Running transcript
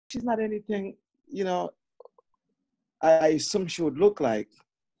she's not anything, I assume she would look like.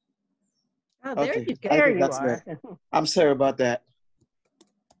 Oh, there Okay, you go. I There think you that's are. it. I'm sorry about that.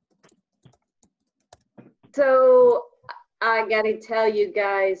 So I got to tell you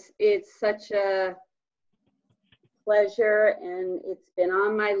guys, it's such a pleasure, and it's been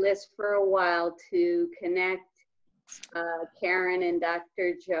on my list for a while to connect Karen and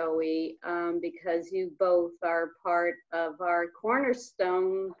Dr. Joey, because you both are part of our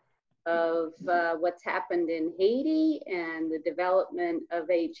cornerstone of what's happened in Haiti and the development of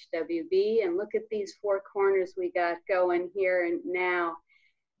HWB. And look at these four corners we got going here and now.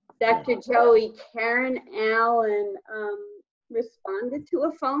 Dr. Joey, Karen Allen responded to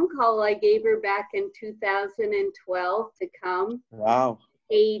a phone call I gave her back in 2012 to come Wow.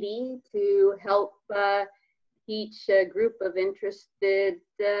 to Haiti to help teach a group of interested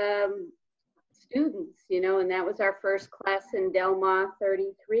students, and that was our first class in Delma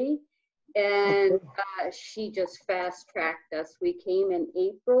 33. And she just fast-tracked us. We came in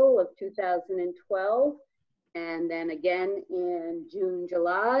April of 2012, and then again in June,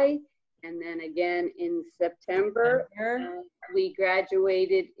 July, and then again in September. And we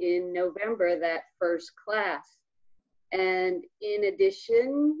graduated in November, that first class. And in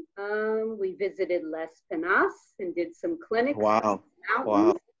addition, we visited Les Pinas and did some clinics. Wow. Mountains.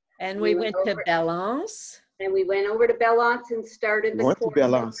 Wow. And we went to Belance. And we went over to Belance and started the course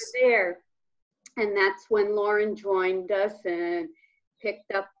over there. And that's when Lauren joined us and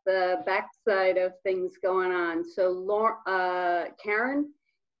picked up the backside of things going on. So Karen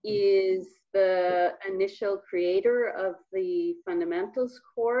is the initial creator of the fundamentals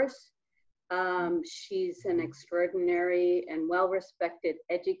course. She's an extraordinary and well-respected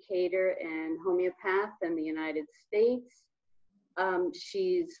educator and homeopath in the United States.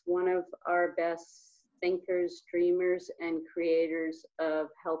 She's one of our best thinkers, dreamers, and creators of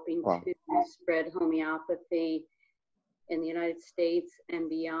helping to spread homeopathy in the United States and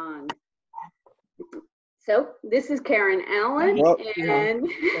beyond. So this is Karen Allen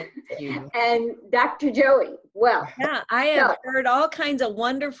and Dr. Joey. Well, yeah, I have heard all kinds of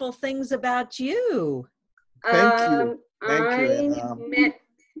wonderful things about you. Thank you. I met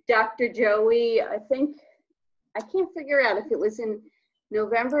Dr. Joey, I think, I can't figure out if it was in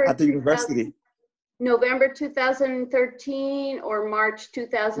November at the university. November 2013 or March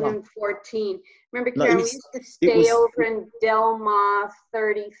 2014. Remember, Karen, we used to stay over in Delma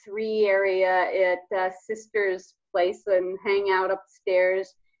 33 area at Sister's place and hang out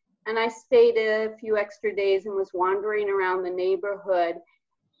upstairs. And I stayed a few extra days and was wandering around the neighborhood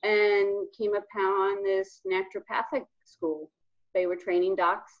and came upon this naturopathic school. They were training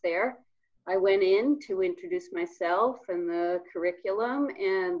docs there. I went in to introduce myself and the curriculum,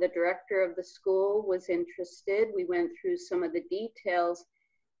 and the director of the school was interested. We went through some of the details.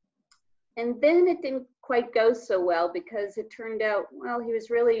 And then it didn't quite go so well because it turned out, well, he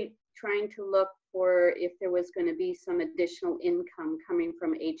was really trying to look for if there was going to be some additional income coming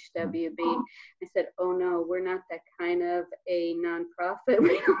from HWB. I said, oh no, we're not that kind of a nonprofit.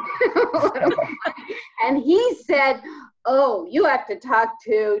 And he said, oh, you have to talk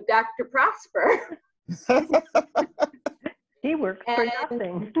to Dr. Prosper. He works for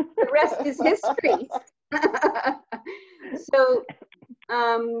nothing. The rest is history. So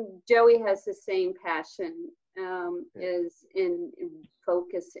Joey has the same passion, is in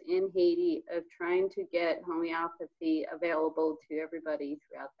focus in Haiti of trying to get homeopathy available to everybody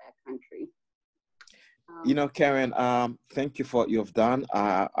throughout that country. Karen, thank you for what you've done.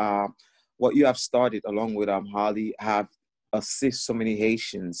 What you have started along with Holly have assisted so many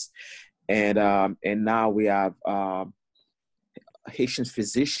Haitians, and now we have Haitian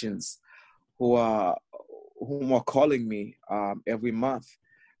physicians who are calling me every month.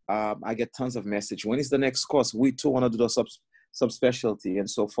 I get tons of message. When is the next course? We too want to do the subspecialty and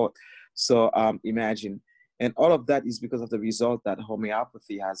so forth. So imagine, and all of that is because of the result that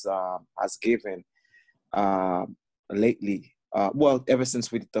homeopathy has given lately. Well, ever since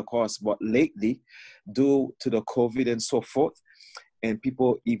we did the course, but lately, due to the COVID and so forth, and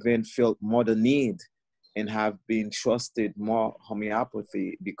people even felt more the need and have been trusted more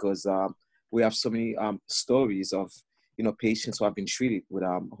homeopathy because we have so many stories of patients who have been treated with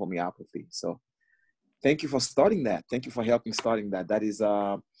homeopathy. So thank you for starting that. Thank you for helping starting that. That is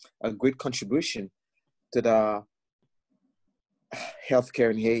a great contribution to the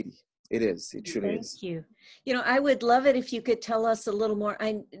healthcare in Haiti. It is. It truly is. Thank you. I would love it if you could tell us a little more.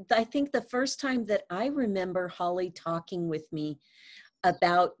 I think the first time that I remember Holly talking with me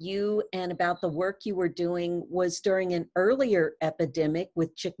about you and about the work you were doing was during an earlier epidemic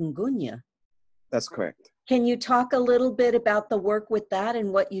with chikungunya. That's correct. Can you talk a little bit about the work with that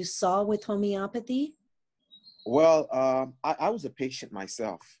and what you saw with homeopathy? Well, I was a patient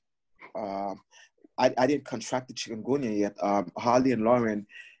myself. I didn't contract the chikungunya yet. Holly and Lauren,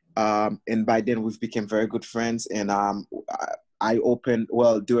 and by then we've become very good friends. And I opened,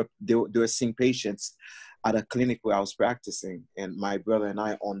 well, they were seeing patients at a clinic where I was practicing, and my brother and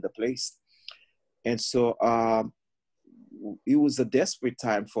I owned the place. And so it was a desperate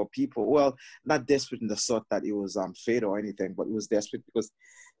time for people. Well, not desperate in the sort that it was fatal or anything, but it was desperate because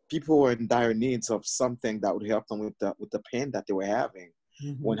people were in dire needs of something that would help them with the pain that they were having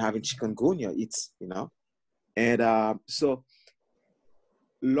when having chikungunya. It's, you know, and so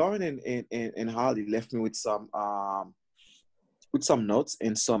Lauren and Holly left me with some notes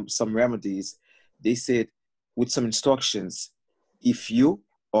and some remedies. They said with some instructions, if you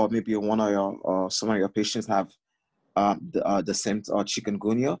or maybe one of your or some of your patients have the symptoms or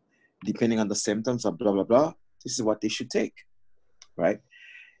chikungunya, depending on the symptoms of blah blah blah, this is what they should take, right?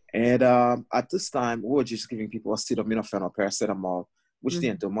 And at this time, we were just giving people acetaminophen or paracetamol, which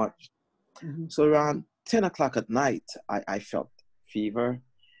didn't do much. So around 10 o'clock at night, I felt fever,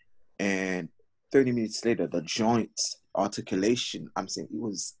 and 30 minutes later, the joints, articulation, I'm saying it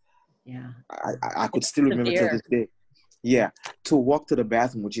was, I could still remember till this day. Yeah, to walk to the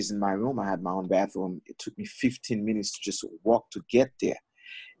bathroom, which is in my room, I had my own bathroom. It took me 15 minutes to just walk to get there.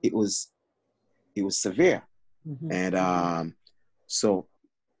 It was severe. And so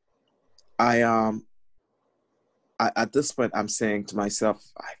I at this point, I'm saying to myself,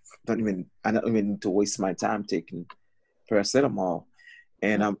 I don't even need to waste my time taking paracetamol.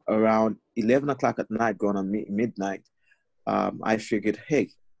 And around 11 o'clock at night, going on midnight, I figured, hey,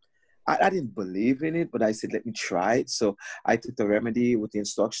 I didn't believe in it, but I said, let me try it. So I took the remedy with the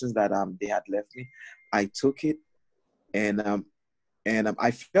instructions that they had left me. I took it, and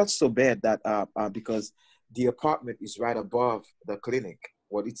I felt so bad that because the apartment is right above the clinic.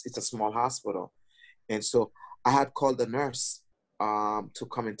 Well, it's a small hospital. And so I had called the nurse to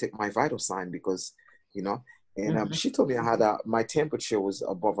come and take my vital sign because, you know, and she told me I had my temperature was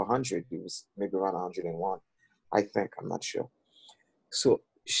above 100. It was maybe around 101, I think. I'm not sure. So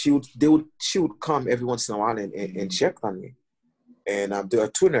she would come every once in a while and check on me. And there are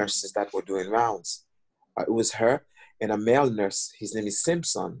two nurses that were doing rounds. It was her and a male nurse. His name is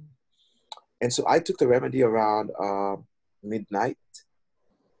Simpson. And so I took the remedy around midnight.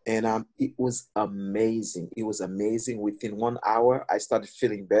 And it was amazing. It was amazing. Within 1 hour, I started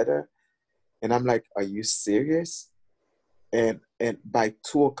feeling better. And I'm like, are you serious? And by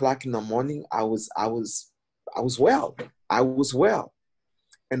 2 o'clock in the morning, I was well. I was well.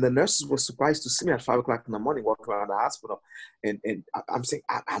 And the nurses were surprised to see me at 5 o'clock in the morning walking around the hospital. And I'm saying,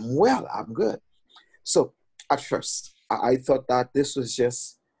 I'm well, I'm good. So at first, I thought that this was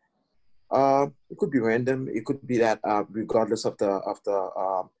just, it could be random. It could be that regardless of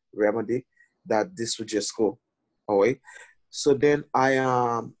the remedy, that this would just go away. So then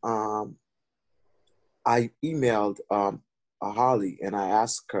I emailed Holly and I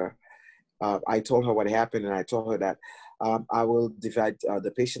asked her, I told her what happened, and I told her that I will divide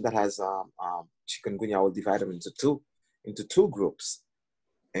the patient that has chikungunya. I will divide them into two groups.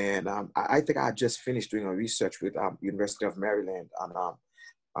 And I think I had just finished doing a research with University of Maryland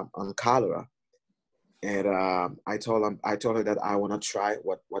on cholera, and I told her that I want to try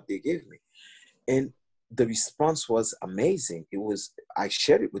what they gave me, and the response was amazing. I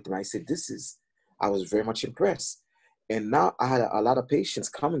shared it with them. I said, I was very much impressed. And now I had a lot of patients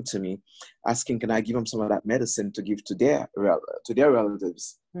coming to me asking, can I give them some of that medicine to give to their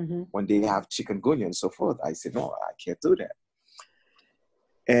relatives when they have chikungunya and so forth? I said, no, I can't do that.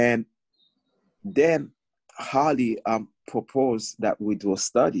 And then Holly proposed that we do a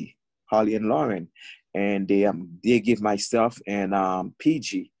study, Holly and Lauren, and they gave myself and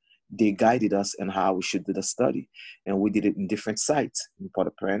PG, they guided us on how we should do the study. And we did it in different sites, in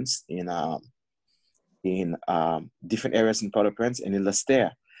Port-au-Prince, in different areas in Port-au-Prince, and in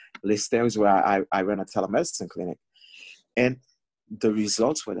Leicester. Leicester is where I ran a telemedicine clinic. And the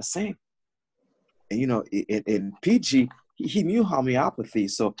results were the same. And, you know, in PG, he knew homeopathy,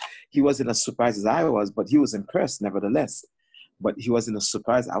 so he wasn't as surprised as I was, but he was impressed nevertheless. But he wasn't as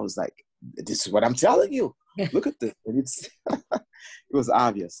surprised. I was like, this is what I'm telling you. Look at this. And it was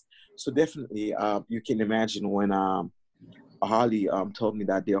obvious. So definitely, you can imagine when Holly told me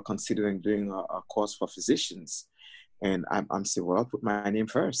that they are considering doing a course for physicians. And I'm saying, well, I'll put my name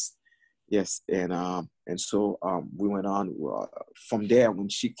first. Yes, and And so we went on from there. When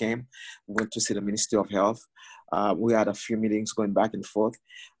she came, we went to see the Ministry of Health. We had a few meetings going back and forth.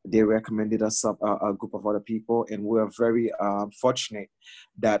 They recommended us a group of other people, and we were very fortunate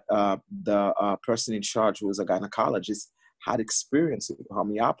that the person in charge, who was a gynecologist, had experience with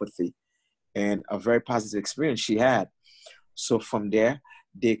homeopathy, and a very positive experience she had. So from there,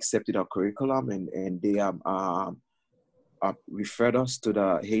 they accepted our curriculum, and they referred us to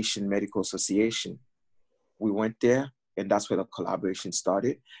the Haitian Medical Association. We went there, and that's where the collaboration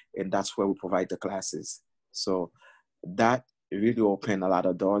started, and that's where we provide the classes. So that really opened a lot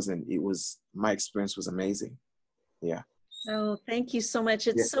of doors, and my experience was amazing. Yeah. Oh, thank you so much.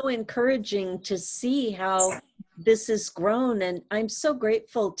 It's so encouraging to see how this has grown. And I'm so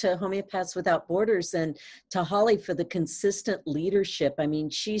grateful to Homeopaths Without Borders and to Holly for the consistent leadership. I mean,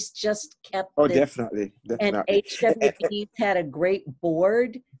 she's just kept this. Definitely. And HWB's had a great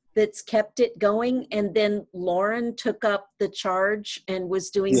board that's kept it going. And then Lauren took up the charge and was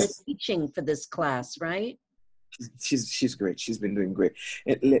doing the teaching for this class, right? She's great. She's been doing great.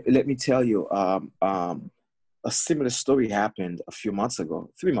 And let me tell you, a similar story happened a few months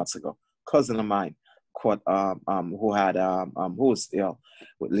ago, 3 months ago. Cousin of mine who was ill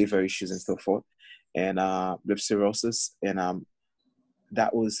with liver issues and so forth, and with cirrhosis, and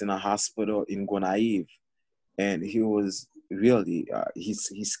that was in a hospital in Gonaive, and he was really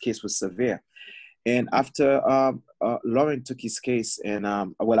his case was severe. And after Lauren took his case, and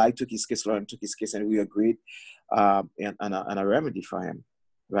I took his case, Lauren took his case, and we agreed on a remedy for him,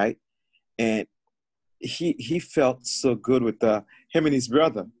 right? And he felt so good with him and his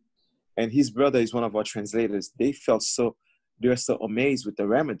brother. And his brother is one of our translators. They were so amazed with the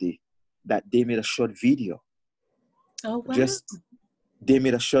remedy that they made a short video. Oh, wow. They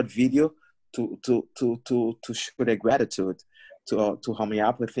made a short video to show their gratitude to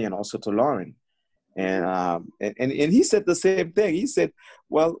homeopathy and also to Lauren. And he said the same thing. He said,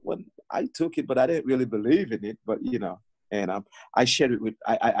 well, when I took it, but I didn't really believe in it, but and I shared it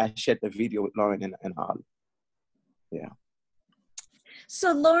I shared the video with Lauren and Holly. Yeah.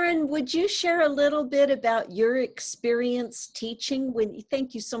 So Lauren, would you share a little bit about your experience teaching?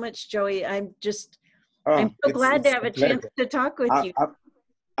 Thank you so much, Joey. I'm so glad to have a chance to talk with you.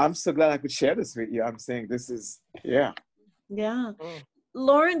 I'm so glad I could share this with you. I'm saying this is, yeah. Yeah.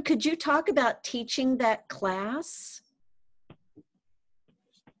 Lauren, could you talk about teaching that class?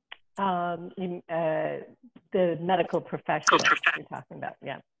 The medical professionals you're talking about,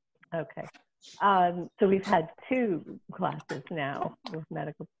 yeah. Okay. So we've had 2 classes now with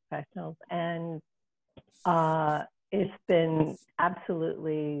medical professionals, and it's been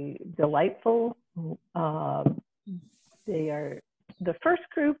absolutely delightful. The first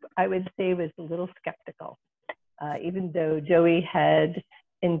group, I would say, was a little skeptical, even though Joey had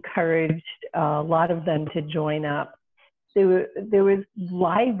encouraged a lot of them to join up. There was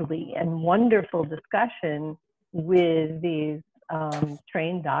lively and wonderful discussion with these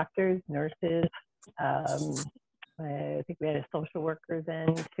trained doctors, nurses. I think we had a social worker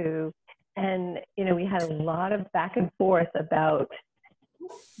then too. And, we had a lot of back and forth about,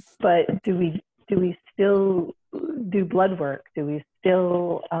 but do we still do blood work? Do we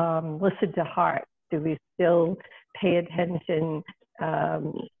still listen to heart? Do we still pay attention?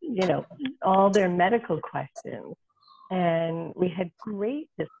 All their medical questions. And we had great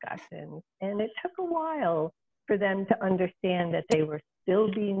discussions, and it took a while for them to understand that they were still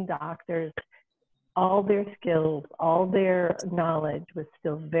being doctors. All their skills, all their knowledge was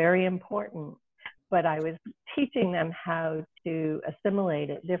still very important, but I was teaching them how to assimilate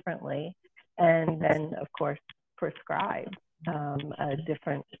it differently, and then, of course, prescribe a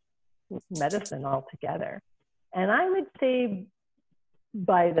different medicine altogether. And I would say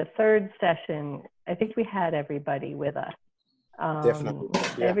by the 3rd session, I think we had everybody with us. Definitely.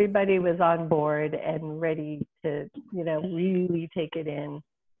 Yeah. Everybody was on board and ready to, really take it in.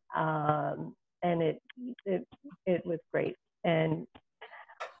 And it was great. And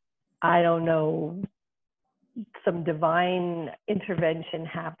I don't know, some divine intervention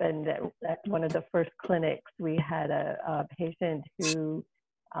happened at one of the first clinics. We had a patient who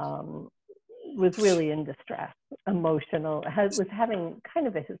was really in distress, emotional, was having kind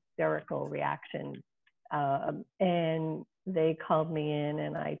of a hysterical reaction. And they called me in,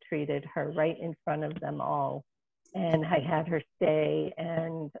 and I treated her right in front of them all. And I had her stay,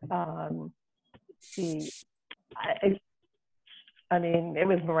 and I mean, it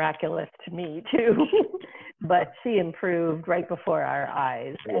was miraculous to me too, but she improved right before our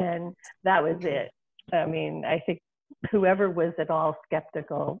eyes, and that was it. I mean, I think whoever was at all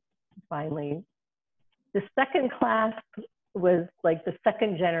skeptical, finally. The second class was like the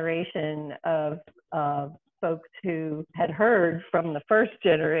second generation of folks who had heard from the first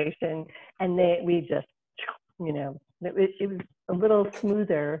generation, and we just, you know, it was a little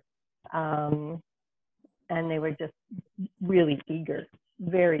smoother, and they were just really eager,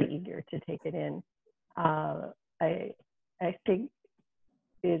 very eager to take it in. I think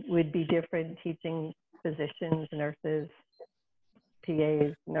it would be different teaching physicians, nurses,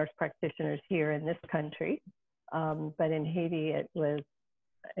 PAs, nurse practitioners here in this country. But in Haiti,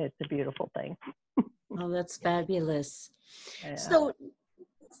 it's a beautiful thing. Oh, that's fabulous. Yeah. So,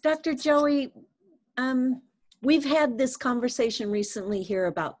 Dr. Joey, we've had this conversation recently here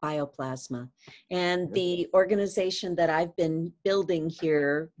about bioplasma, and the organization that I've been building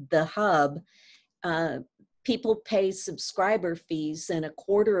here, the Hub, people pay subscriber fees, and a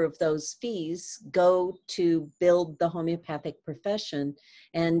quarter of those fees go to build the homeopathic profession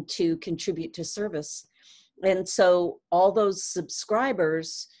and to contribute to service. And so all those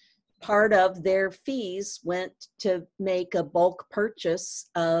subscribers, part of their fees went to make a bulk purchase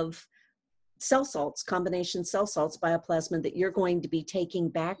of cell salts, combination cell salts, bioplasma, that you're going to be taking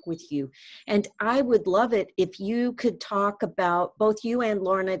back with you. And I would love it if you could talk about, both you and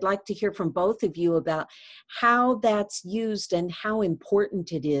Lauren, I'd like to hear from both of you about how that's used and how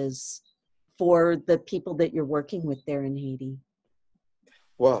important it is for the people that you're working with there in Haiti.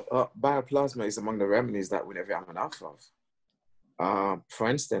 Well, bioplasma is among the remedies that we never have enough of. For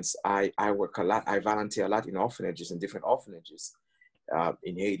instance, I work a lot, I volunteer a lot in orphanages, in different orphanages.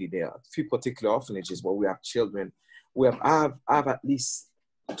 In Haiti, there are a few particular orphanages where we have children. I have at least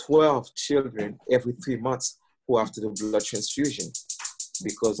 12 children every 3 months who have to do blood transfusion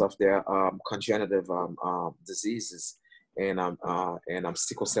because of their congenital diseases and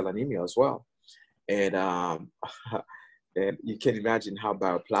sickle cell anemia as well. And and you can imagine how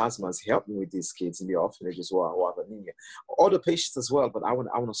bioplasma is helping with these kids in the orphanages who have anemia. Other patients as well, but I want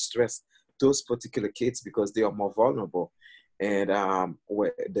to stress those particular kids because they are more vulnerable. And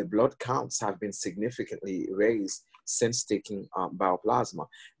where the blood counts have been significantly raised since taking bioplasma.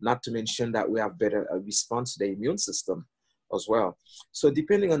 Not to mention that we have better response to the immune system as well. So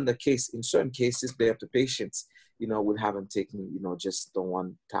depending on the case, in certain cases, the patients, will have them taking, just the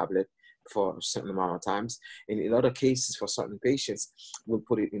one tablet for a certain amount of times. And in other cases, for certain patients, we'll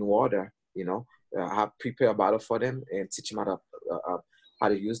put it in water, prepare a bottle for them and teach them how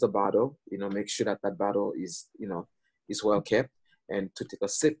to use the bottle, make sure that bottle is, is well kept and to take a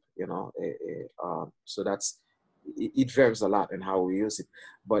sip, so it varies a lot in how we use it,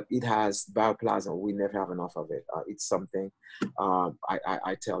 but it has bioplasma. We never have enough of it. It's something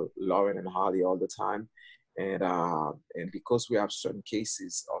I tell Lauren and Holly all the time. And because we have certain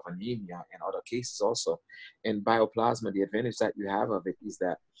cases of anemia and other cases also, and bioplasma, the advantage that you have of it is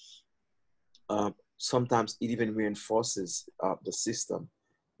that sometimes it even reinforces the system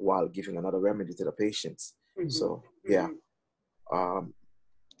while giving another remedy to the patients. Mm-hmm. So, yeah.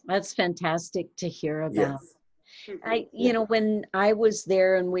 That's fantastic to hear about. Yes. When I was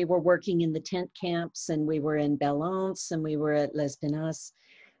there and we were working in the tent camps and we were in Belance and we were at Les Penas,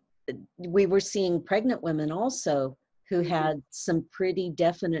 we were seeing pregnant women also who had some pretty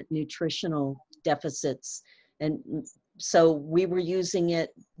definite nutritional deficits. And so we were using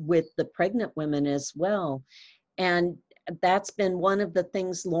it with the pregnant women as well. And that's been one of the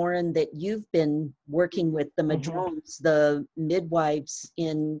things, Lauren, that you've been working with the madrons, the midwives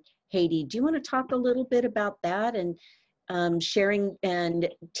in Haiti. Do you want to talk a little bit about that and sharing and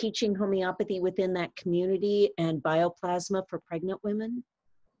teaching homeopathy within that community and bioplasma for pregnant women?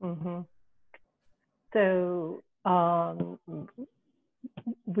 So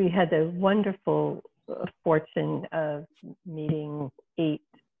we had the wonderful fortune of meeting 8,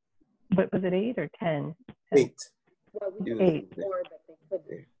 what was it, 8 or 10? 8. Well, we 8. More, but they couldn't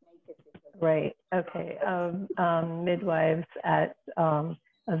make it. Right, okay. Midwives at a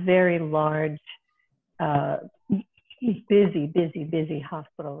very large, busy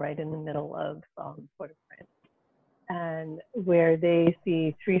hospital right in the middle of Port-au-Prince, and where they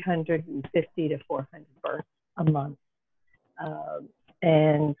see 350 to 400 births a month,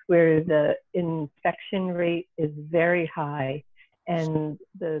 and where the infection rate is very high, and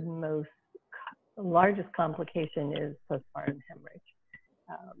the largest complication is postpartum hemorrhage.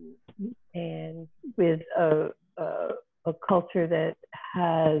 And with a culture that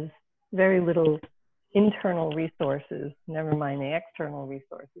has very little internal resources, never mind the external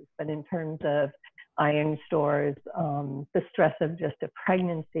resources, but in terms of iron stores, the stress of just a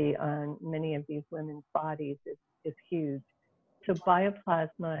pregnancy on many of these women's bodies is huge. So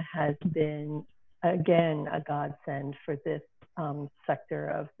bioplasma has been, again, a godsend for this sector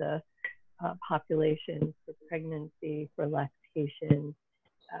of the population for pregnancy, for lactation.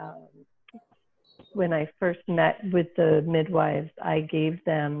 When I first met with the midwives, I gave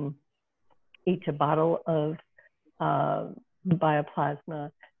them each a bottle of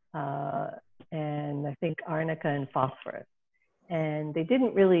bioplasma and I think arnica and phosphorus. And they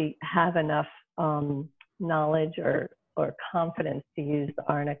didn't really have enough knowledge or confidence to use the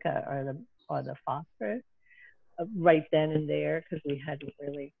arnica or the phosphorus right then and there, because we hadn't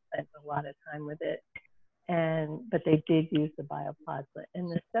really spent a lot of time with it. But they did use the bioplasma,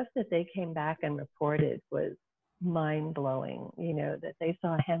 and the stuff that they came back and reported was mind-blowing. You know, that they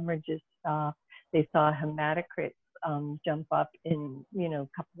saw hemorrhages stop, they saw hematocrits jump up in, you know, a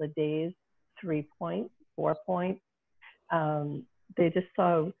couple of days, 3 points, 4 points. They just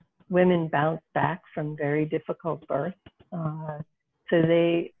saw women bounce back from very difficult births. So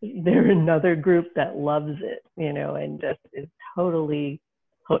they're another group that loves it, you know, and just is totally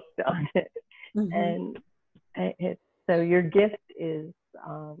hooked on it. Mm-hmm. And so your gift is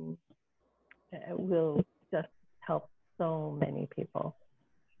will just help so many people.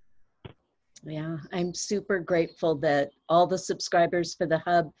 Yeah, I'm super grateful that all the subscribers for the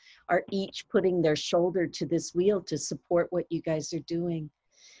Hub are each putting their shoulder to this wheel to support what you guys are doing.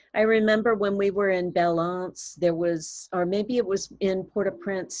 I remember when we were in Belance, there was, or maybe it was in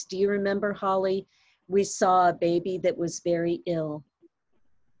Port-au-Prince, do you remember, Holly? We saw a baby that was very ill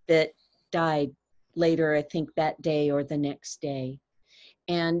that died later, I think that day or the next day.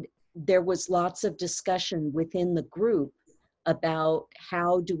 And there was lots of discussion within the group about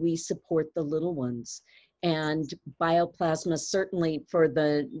how do we support the little ones. And bioplasma, certainly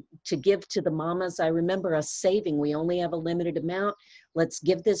to give to the mamas. I remember us saving, we only have a limited amount. Let's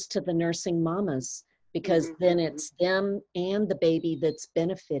give this to the nursing mamas, because then it's them and the baby that's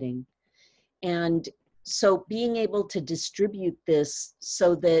benefiting. And so being able to distribute this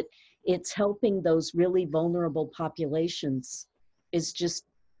so that it's helping those really vulnerable populations is just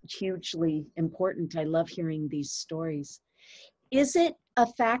hugely important. I love hearing these stories. Is it a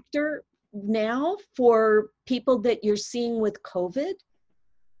factor now for people that you're seeing with COVID?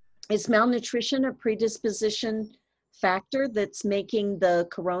 Is malnutrition a predisposition factor that's making the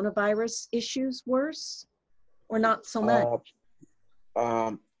coronavirus issues worse, or not so much?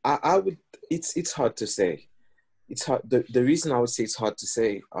 I would, it's hard to say. It's hard. The reason I would say it's hard to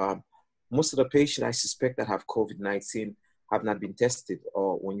say, most of the patients I suspect that have COVID-19 have not been tested,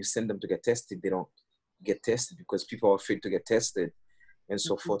 or when you send them to get tested, they don't get tested because people are afraid to get tested and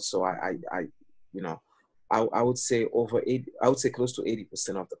so forth. So I would say close to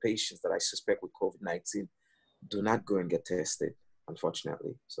 80% of the patients that I suspect with COVID-19 do not go and get tested,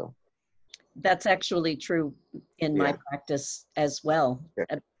 unfortunately. So that's actually true in my practice as well.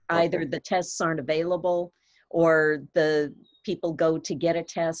 Yeah. Either the tests aren't available, or the people go to get a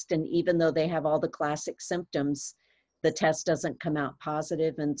test, and even though they have all the classic symptoms, the test doesn't come out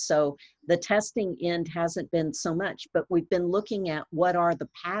positive. And so the testing end hasn't been so much, but we've been looking at what are the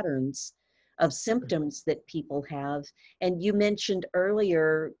patterns of symptoms that people have. And you mentioned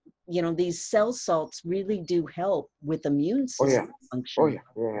earlier, you know, these cell salts really do help with immune system function.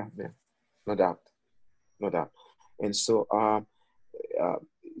 Yeah. No doubt. And so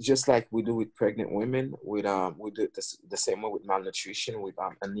just like we do with pregnant women, we do the same way with malnutrition, with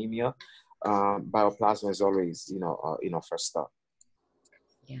anemia. Bioplasma is always, first stop.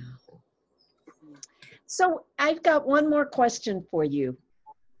 Yeah. So I've got one more question for you.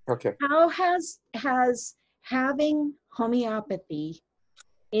 Okay. How has having homeopathy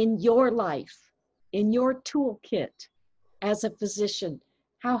in your life, in your toolkit as a physician,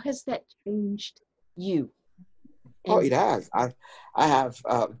 how has that changed you? Oh, it has. I have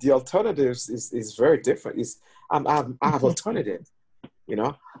the alternatives is very different. I have alternatives, you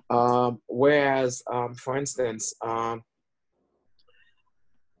know. Whereas, for instance, I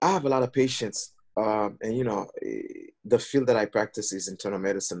have a lot of patients, and the field that I practice is internal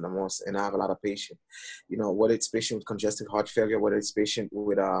medicine the most, and I have a lot of patients, whether it's patient with congestive heart failure, whether it's patient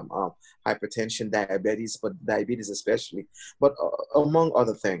with hypertension, diabetes especially, but among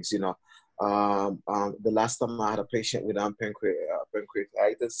other things, the last time I had a patient with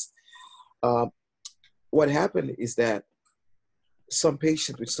pancreatitis, what happened is that some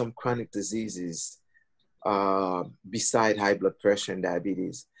patients with some chronic diseases, beside high blood pressure and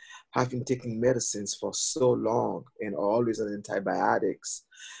diabetes, have been taking medicines for so long and always on antibiotics.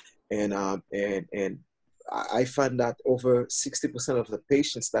 And I find that over 60% of the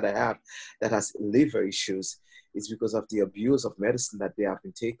patients that I have that has liver issues is because of the abuse of medicine that they have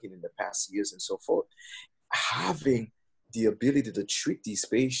been taking in the past years and so forth. Having the ability to treat these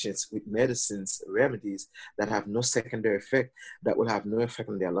patients with medicines, remedies that have no secondary effect, that will have no effect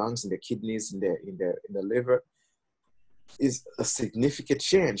on their lungs, in their kidneys, in the liver, is a significant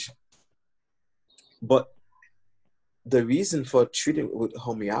change. But the reason for treating with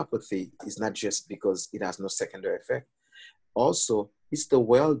homeopathy is not just because it has no secondary effect. Also, it's the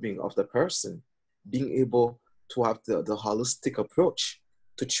well-being of the person, being able to have the holistic approach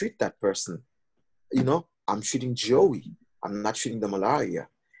to treat that person. You know, I'm treating Joey, I'm not treating the malaria.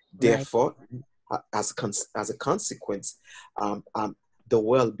 Therefore, as a consequence, the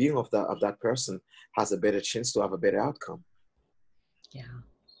well-being of that person has a better chance to have a better outcome. Yeah,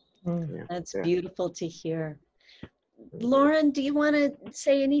 Mm. that's beautiful to hear. Lauren, do you want to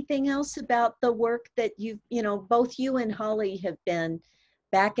say anything else about the work that both you and Holly have been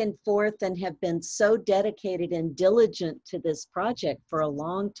back and forth and have been so dedicated and diligent to this project for a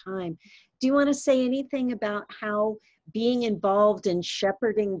long time? Do you want to say anything about how being involved in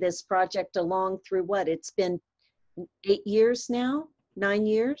shepherding this project along through what? It's been 8 years now? 9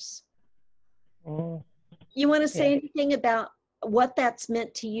 years? Mm. You want to say anything about what that's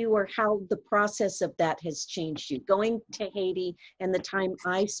meant to you, or how the process of that has changed you? Going to Haiti and the time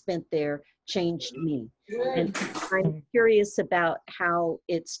I spent there changed me. And I'm curious about how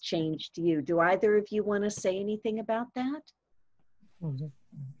it's changed you. Do either of you want to say anything about that? Mm-hmm.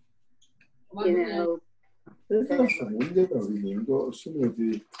 You know, for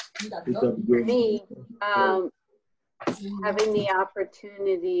me, having the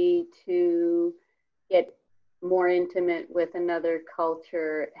opportunity to get more intimate with another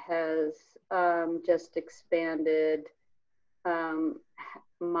culture has just expanded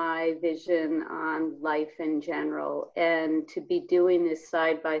my vision on life in general. And to be doing this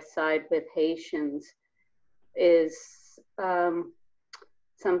side by side with Haitians is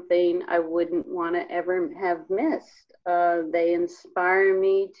something I wouldn't want to ever have missed. They inspire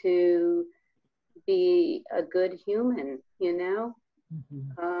me to be a good human, you know?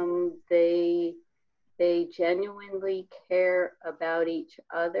 Mm-hmm. They genuinely care about each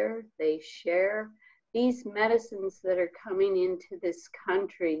other. They share these medicines that are coming into this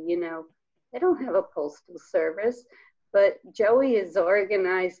country. You know, they don't have a postal service, but Joey has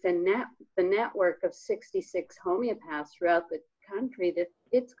organized the network of 66 homeopaths throughout the country that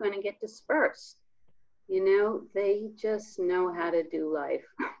it's going to get dispersed. You know, they just know how to do life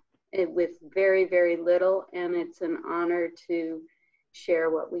with very, very little, and it's an honor to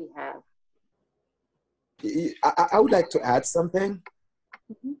share what we have. I would like to add something.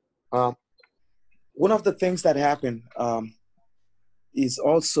 Mm-hmm. One of the things that happened is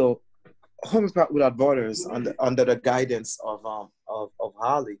also Homeopathy Without Borders under the guidance of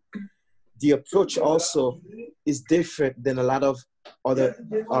Holly. The approach also is different than a lot of other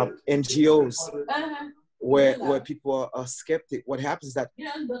NGOs where people are skeptic. What happens is that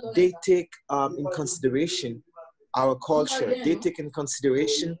they take in consideration our culture. They take in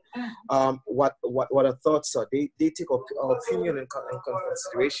consideration what our thoughts are. They take our opinion in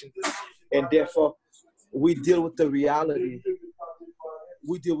consideration, and therefore we deal with the reality.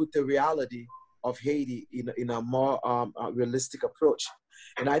 We deal with the reality of Haiti in a more realistic approach,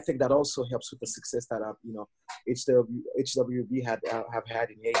 and I think that also helps with the success that HWB have had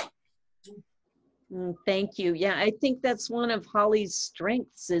in Haiti. Thank you. Yeah, I think that's one of Holly's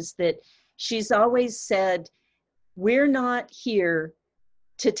strengths, is that she's always said, we're not here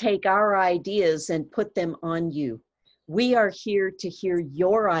to take our ideas and put them on you. We are here to hear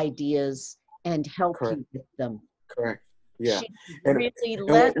your ideas and help you with them. Correct. Yeah. She really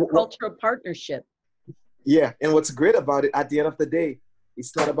led a culture of partnership. Yeah. And what's great about it, at the end of the day,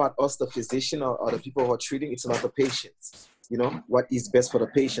 it's not about us, the physician or the people who are treating, it's about the patients. You know, what is best for the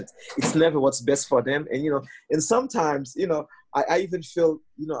patients. It's never what's best for them. And, and sometimes, I even feel,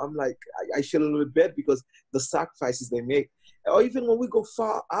 I'm like, I feel a little bit bad because the sacrifices they make, or even when we go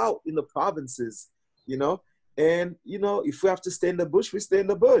far out in the provinces, and, if we have to stay in the bush, we stay in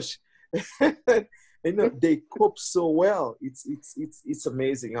the bush. They cope so well. It's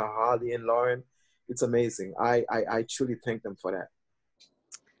amazing how Holly and Lauren, it's amazing. I truly thank them for that.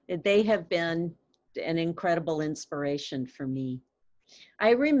 They have been an incredible inspiration for me. I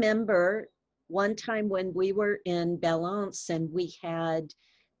remember one time when we were in Balance and we had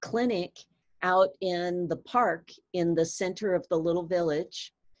clinic out in the park in the center of the little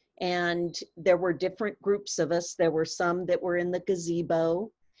village, and there were different groups of us. There were some that were in the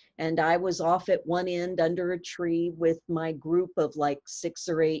gazebo, and I was off at one end under a tree with my group of like 6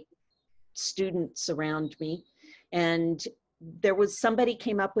 or 8 students around me. And there was somebody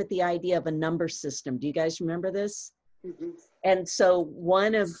came up with the idea of a number system. Do you guys remember this? Mm-hmm. And so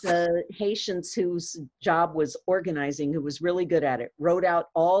one of the Haitians whose job was organizing, who was really good at it, wrote out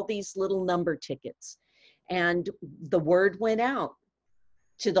all these little number tickets. And the word went out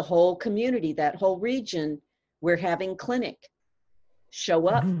to the whole community, that whole region, we're having clinic. Show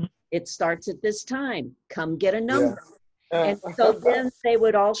up. It starts at this time. Come get a number. Yeah. And so then they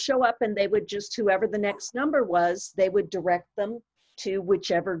would all show up, and they would just, whoever the next number was, they would direct them to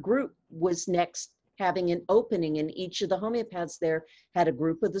whichever group was next having an opening. And each of the homeopaths there had a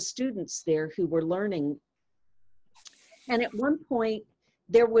group of the students there who were learning. And at one point,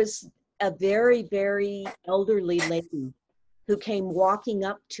 there was a very, very elderly lady who came walking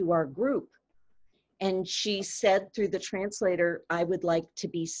up to our group. And she said through the translator, I would like to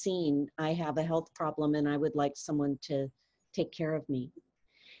be seen. I have a health problem and I would like someone to take care of me.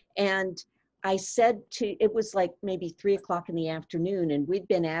 And I said it was like maybe 3 o'clock in the afternoon, and we'd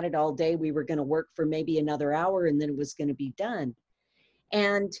been at it all day. We were going to work for maybe another hour and then it was going to be done.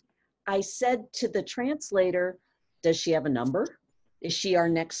 And I said to the translator, does she have a number? Is she our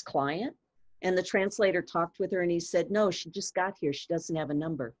next client? And the translator talked with her and he said, no, she just got here. She doesn't have a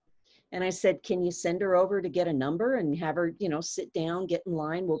number. And I said, can you send her over to get a number and have her, you know, sit down, get in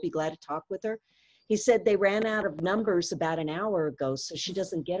line. We'll be glad to talk with her. He said, they ran out of numbers about an hour ago, so she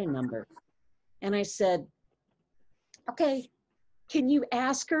doesn't get a number. And I said, okay, can you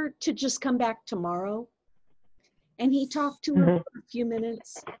ask her to just come back tomorrow? And he talked to her for a few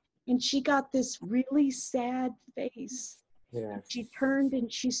minutes, and she got this really sad face. Yeah. She turned and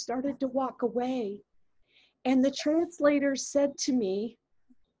she started to walk away. And the translator said to me,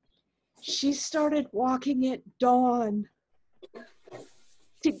 she started walking at dawn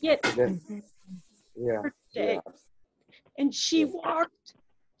to get Yeah. her day. And she walked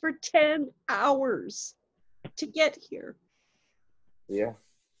for 10 hours to get here. Yeah.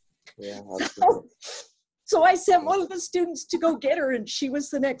 Yeah. So I sent one of the students to go get her, and she was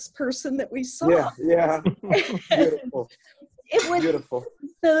the next person that we saw. Yeah. Yeah. Beautiful. It was beautiful.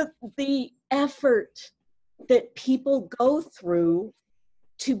 The effort that people go through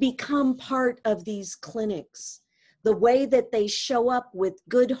to become part of these clinics, the way that they show up with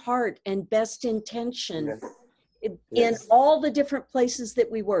good heart and best intention. Yes. In all the different places that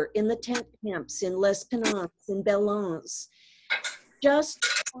we were, in the tent camps, in Les Penances, in Belance, just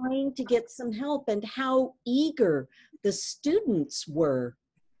trying to get some help, and how eager the students were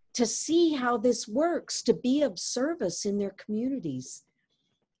to see how this works, to be of service in their communities.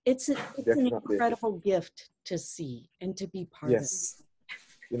 It's an incredible gift to see and to be part of.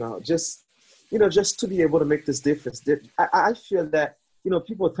 Just to be able to make this difference. I feel that,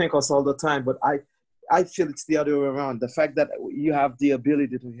 people thank us all the time, but I feel it's the other way around. The fact that you have the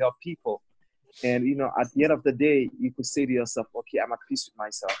ability to help people. And, at the end of the day, you could say to yourself, okay, I'm at peace with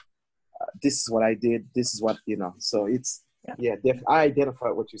myself. This is what I did. This is what, So it's, I identify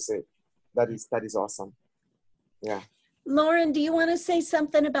with what you say. That is awesome. Yeah. Lauren, do you want to say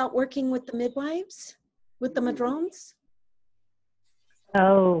something about working with the midwives, with the madrons?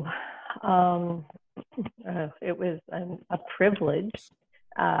 It was a privilege.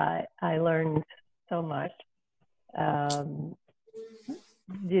 I learned so much. I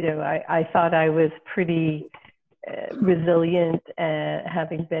thought I was pretty resilient,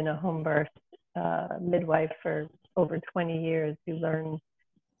 having been a home birth midwife for over 20 years. You learn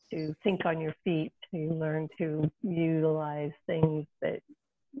to think on your feet. You learn to utilize things that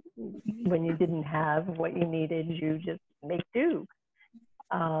when you didn't have what you needed, you just make do.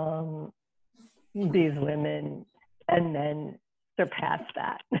 These women and men surpass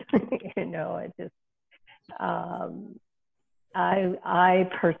that. I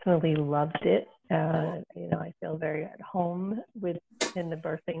personally loved it. I feel very at home in the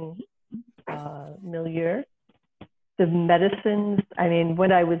birthing milieu. The medicines,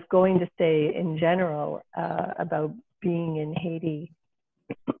 what I was going to say in general about being in Haiti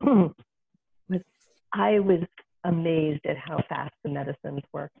was I was amazed at how fast the medicines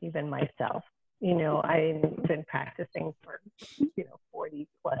work, even myself. I've been practicing for 40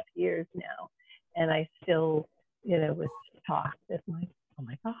 plus years now, and I still was shocked at oh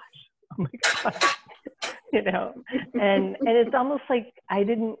my gosh, and it's almost like I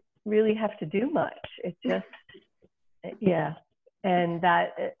didn't really have to do much. It just and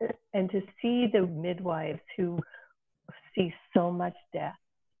to see the midwives who see so much death,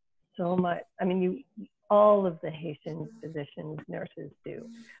 so much. All of the Haitian physicians, nurses do,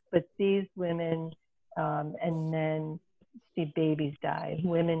 but these women and men see babies die,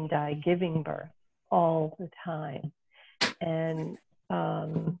 women die giving birth all the time. And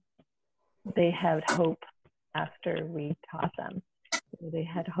they had hope after we taught them. They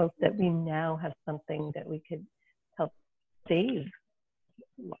had hope that we now have something that we could help save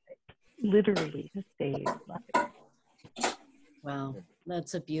lives, literally to save lives. Wow,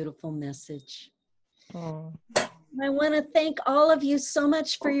 that's a beautiful message. Oh. I want to thank all of you so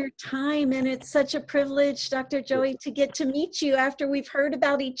much for your time, and it's such a privilege, Dr. Joey, to get to meet you after we've heard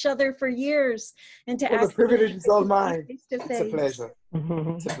about each other for years, and to ask. The privilege is all mine. Face-to-face. It's a pleasure.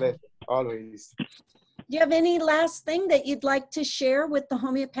 It's a pleasure, always. Do you have any last thing that you'd like to share with the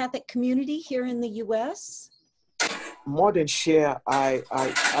homeopathic community here in the U.S.? More than share, I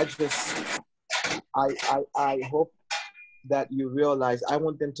hope that you realize, I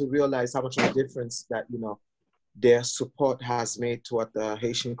want them to realize how much of a difference that, you know, their support has made toward the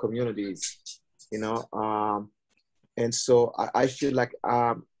Haitian communities, you know. And so I feel like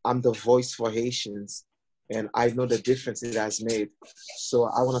I'm the voice for Haitians, and I know the difference it has made. So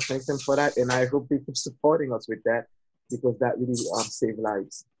I want to thank them for that, and I hope they keep supporting us with that, because that really saves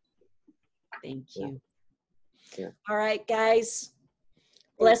lives. Thank you. Yeah. All right, guys.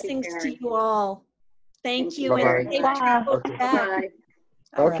 Blessings to you all. Thank you. Bye-bye. And safe travels back.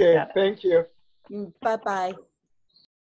 Okay, thank you. Bye-bye.